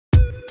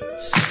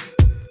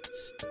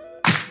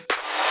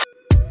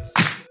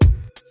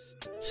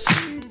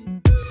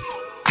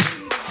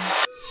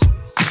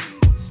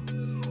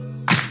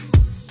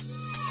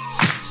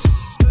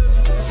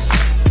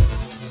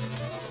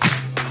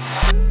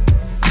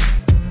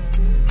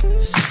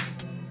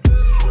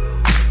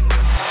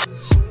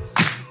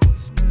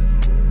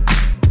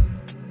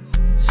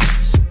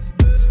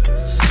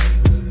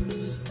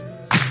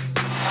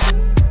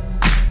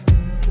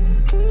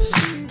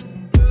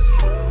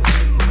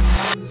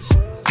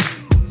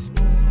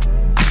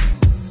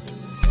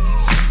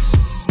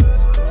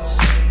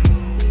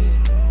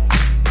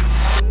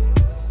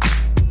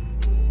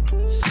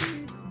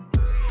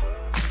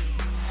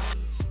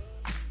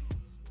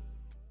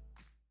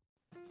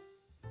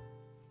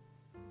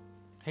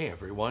Hey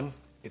everyone,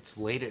 it's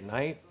late at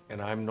night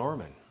and I'm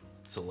Norman,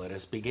 so let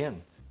us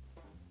begin.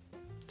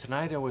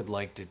 Tonight I would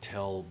like to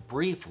tell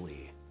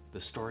briefly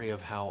the story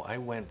of how I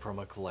went from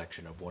a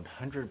collection of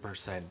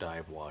 100%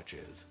 dive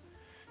watches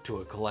to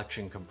a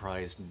collection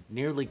comprised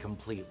nearly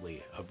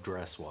completely of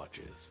dress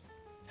watches.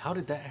 How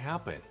did that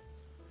happen?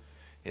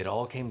 It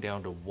all came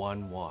down to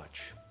one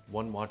watch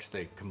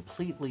that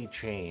completely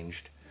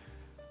changed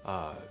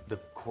the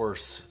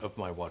course of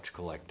my watch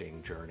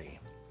collecting journey.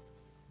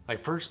 I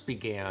first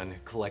began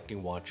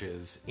collecting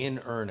watches in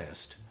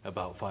earnest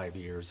about 5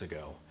 years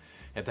ago.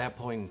 At that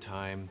point in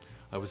time,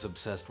 I was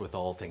obsessed with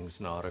all things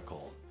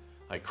nautical.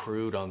 I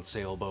crewed on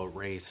sailboat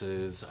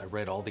races, I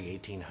read all the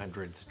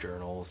 1800s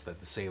journals that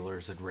the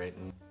sailors had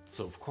written,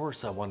 so of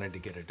course I wanted to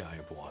get a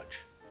dive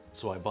watch.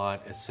 So I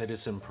bought a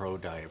Citizen Pro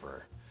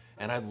Diver,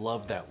 and I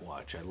loved that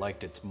watch. I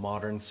liked its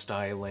modern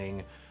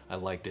styling, I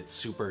liked its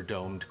super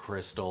domed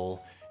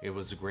crystal. It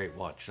was a great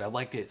watch. I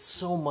liked it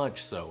so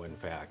much so, in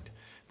fact,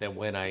 that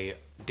when I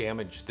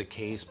damaged the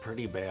case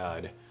pretty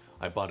bad,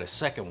 I bought a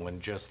second one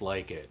just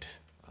like it,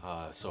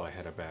 so I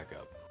had a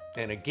backup.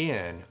 And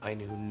again, I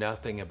knew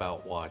nothing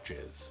about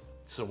watches.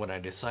 So when I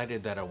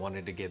decided that I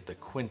wanted to get the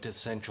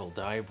quintessential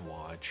dive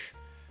watch,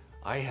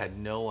 I had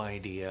no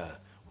idea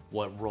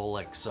what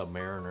Rolex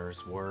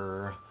Submariners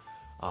were.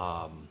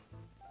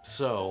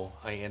 So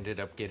I ended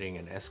up getting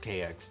an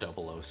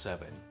SKX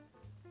 007.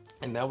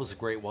 And that was a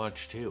great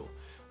watch too.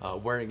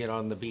 Wearing it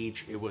on the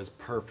beach, it was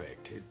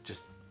perfect. It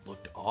just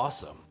looked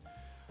awesome.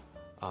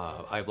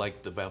 I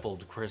liked the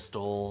beveled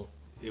crystal.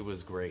 It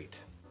was great.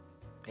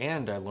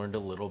 And I learned a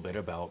little bit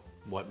about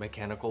what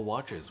mechanical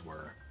watches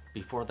were.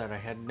 Before that, I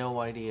had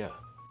no idea.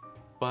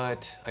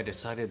 But I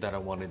decided that I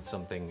wanted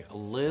something a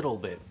little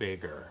bit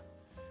bigger.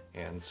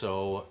 And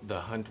so the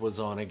hunt was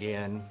on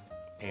again,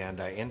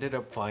 and I ended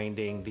up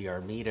finding the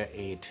Armida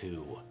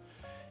A2.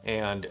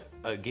 And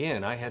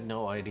again, I had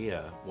no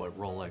idea what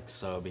Rolex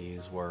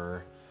subbies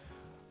were.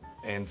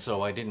 And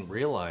so I didn't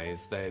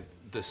realize that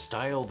the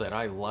style that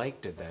I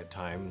liked at that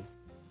time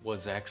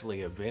was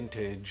actually a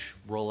vintage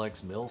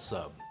Rolex mill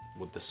sub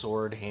with the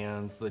sword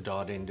hands, the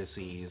dot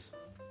indices.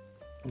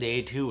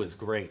 The A2 was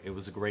great. It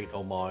was a great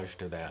homage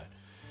to that.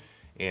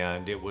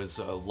 And it was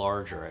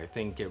larger. I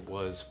think it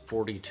was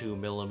 42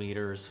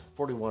 millimeters,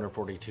 41 or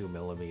 42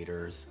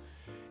 millimeters.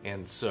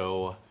 And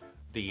so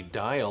the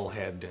dial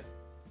had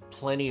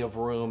plenty of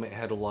room. It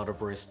had a lot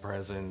of wrist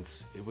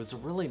presence. It was a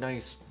really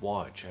nice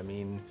watch. I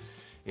mean,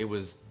 it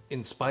was,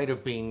 in spite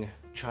of being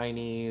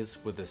Chinese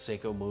with the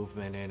Seiko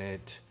movement in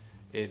it,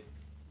 it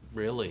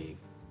really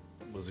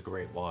was a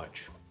great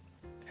watch.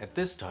 At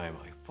this time,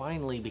 I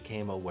finally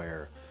became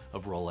aware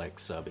of Rolex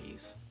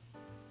subbies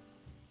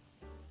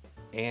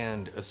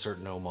and a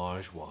certain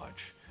homage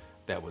watch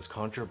that was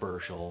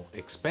controversial,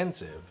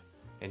 expensive,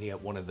 and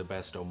yet one of the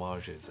best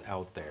homages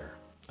out there.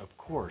 Of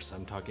course,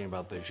 I'm talking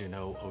about the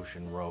Jeanneau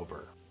Ocean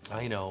Rover.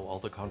 I know, all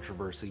the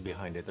controversy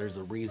behind it. There's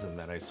a reason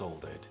that I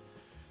sold it.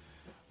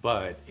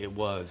 But it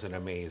was an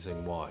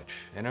amazing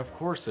watch. And of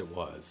course it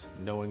was.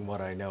 Knowing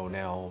what I know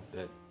now,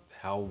 that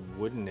how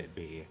wouldn't it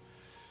be?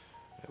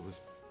 It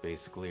was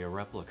basically a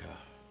replica.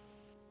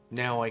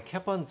 Now, I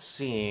kept on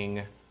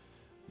seeing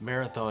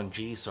Marathon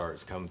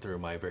G-SARs come through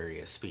my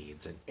various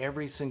feeds, and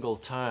every single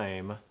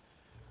time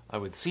I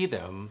would see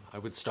them, I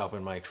would stop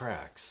in my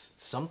tracks.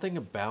 Something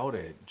about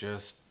it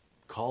just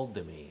called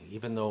to me,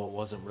 even though it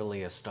wasn't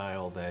really a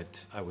style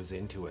that I was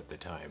into at the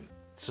time.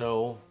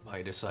 So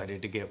I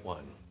decided to get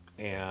one.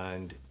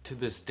 And to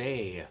this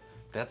day,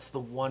 that's the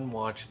one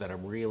watch that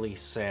I'm really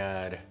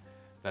sad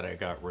that I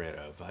got rid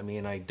of. I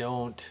mean, I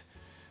don't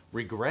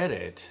regret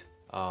it.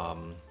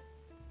 I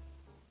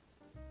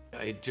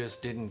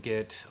just didn't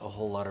get a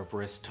whole lot of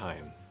wrist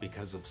time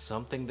because of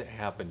something that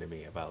happened to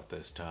me about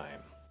this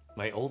time.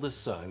 My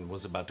oldest son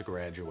was about to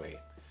graduate,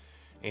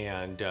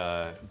 and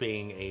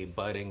being a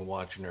budding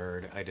watch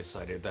nerd, I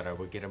decided that I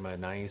would get him a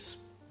nice,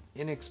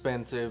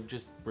 inexpensive,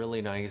 just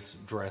really nice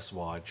dress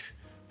watch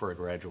for a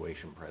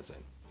graduation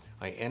present.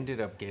 I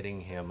ended up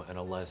getting him an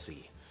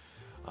Alessi,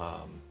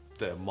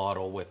 the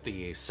model with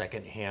the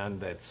second hand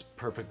that's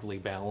perfectly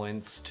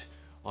balanced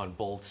on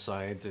both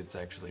sides. It's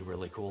actually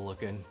really cool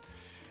looking.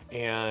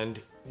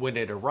 And when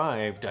it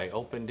arrived, I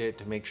opened it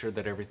to make sure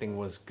that everything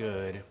was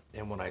good.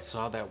 And when I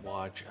saw that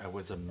watch, I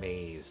was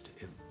amazed.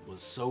 It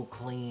was so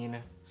clean,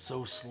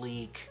 so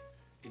sleek.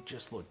 It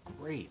just looked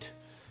great.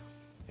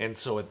 And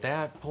so at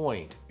that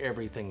point,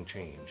 everything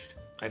changed.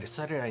 I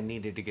decided I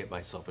needed to get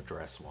myself a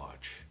dress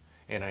watch.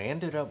 And I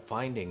ended up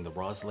finding the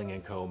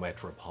Rosling & Co.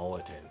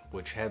 Metropolitan,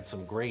 which had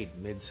some great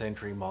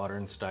mid-century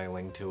modern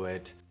styling to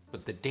it.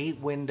 But the date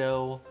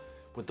window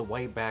with the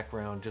white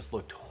background just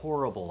looked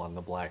horrible on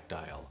the black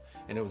dial.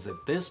 And it was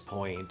at this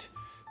point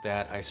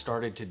that I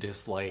started to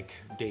dislike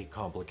date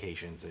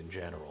complications in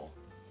general.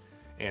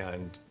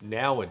 And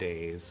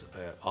nowadays,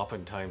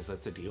 oftentimes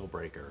that's a deal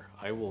breaker.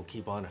 I will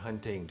keep on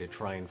hunting to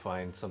try and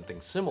find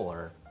something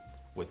similar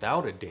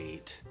without a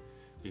date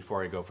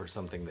before I go for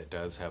something that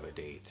does have a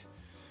date.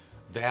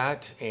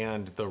 That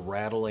and the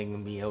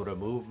rattling Miyota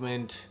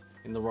movement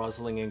in the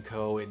Rosling &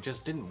 Co., it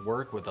just didn't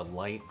work with a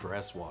light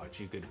dress watch.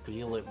 You could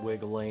feel it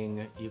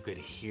wiggling, you could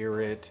hear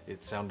it.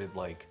 It sounded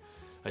like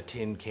a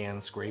tin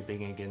can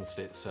scraping against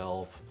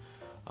itself.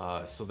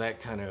 So that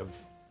kind of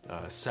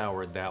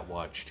soured that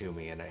watch to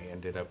me, and I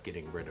ended up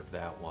getting rid of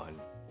that one.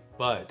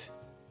 But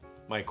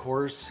my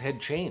course had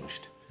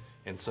changed,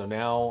 and so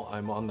now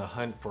I'm on the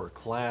hunt for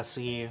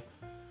classy,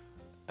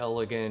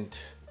 elegant,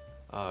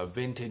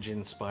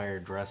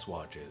 vintage-inspired dress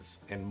watches,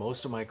 and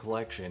most of my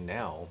collection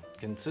now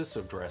consists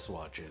of dress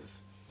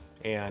watches.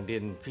 And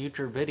in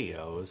future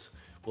videos,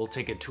 we'll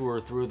take a tour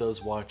through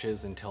those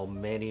watches and tell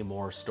many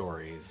more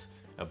stories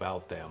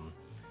about them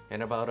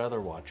and about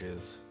other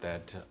watches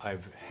that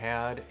I've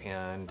had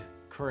and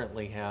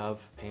currently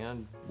have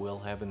and will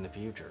have in the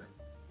future.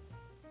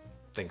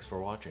 Thanks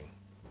for watching.